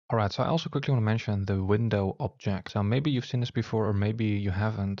All right, so I also quickly want to mention the window object. So maybe you've seen this before or maybe you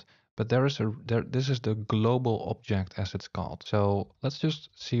haven't, but this is the global object as it's called. So let's just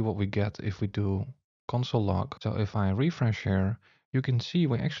see what we get if we do console log. So if I refresh here, you can see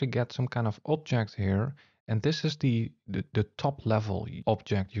we actually get some kind of object here. And this is the top level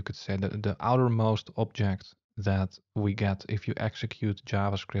object, you could say, the outermost object that we get if you execute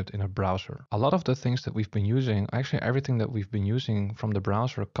JavaScript in a browser. A lot of the things that we've been using, actually everything that we've been using from the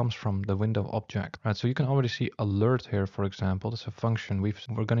browser comes from the window object, right? So you can already see alert here, for example. That's a function.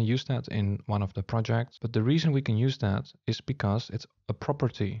 We're going to use that in one of the projects. But the reason we can use that is because it's a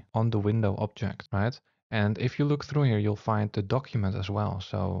property on the window object, right? And if you look through here, you'll find the document as well.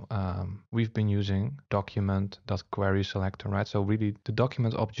 So we've been using document.querySelector, right? So really the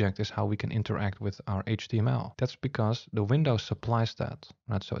document object is how we can interact with our HTML. That's because the window supplies that,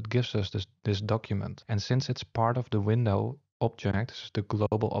 right? So it gives us this document. And since it's part of the window object, this is the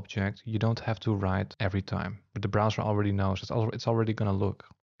global object, you don't have to write every time. But the browser already knows. It's already going to look.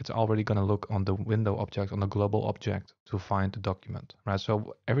 It's already going to look on the window object, on the global object to find the document, right?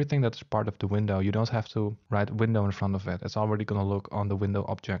 So everything that's part of the window, you don't have to write window in front of it. It's already going to look on the window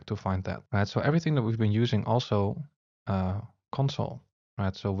object to find that, right? So everything that we've been using also console,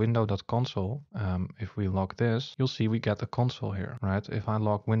 right? So window.console, if we log this, you'll see we get a console here, right? If I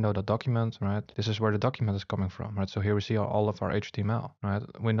log window.document, right? This is where the document is coming from, right? So here we see all of our HTML, right?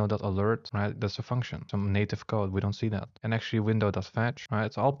 Window.alert, right? That's a function, some native code. We don't see that. And actually window.fetch, right?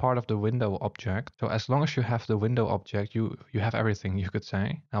 It's all part of the window object. So as long as you have the window object, you have everything, you could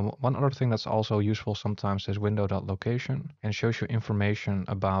say. Now, one other thing that's also useful sometimes is window.location, and shows you information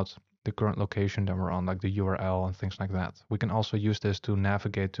about the current location that we're on, like the URL and things like that. We can also use this to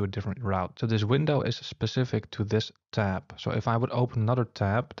navigate to a different route. So this window is specific to this tab. So if I would open another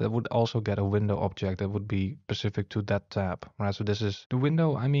tab, that would also get a window object that would be specific to that tab, right? So this is the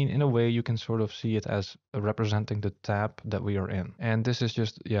window. I mean, in a way, you can sort of see it as representing the tab that we are in. And this is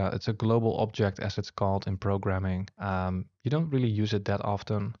just, yeah, it's a global object as it's called in programming. You don't really use it that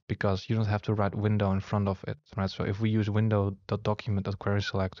often because you don't have to write window in front of it, right? So if we use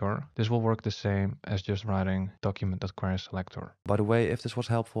window.document.querySelector, this will work the same as just writing document.querySelector. By the way, if this was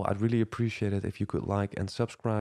helpful, I'd really appreciate it if you could like and subscribe.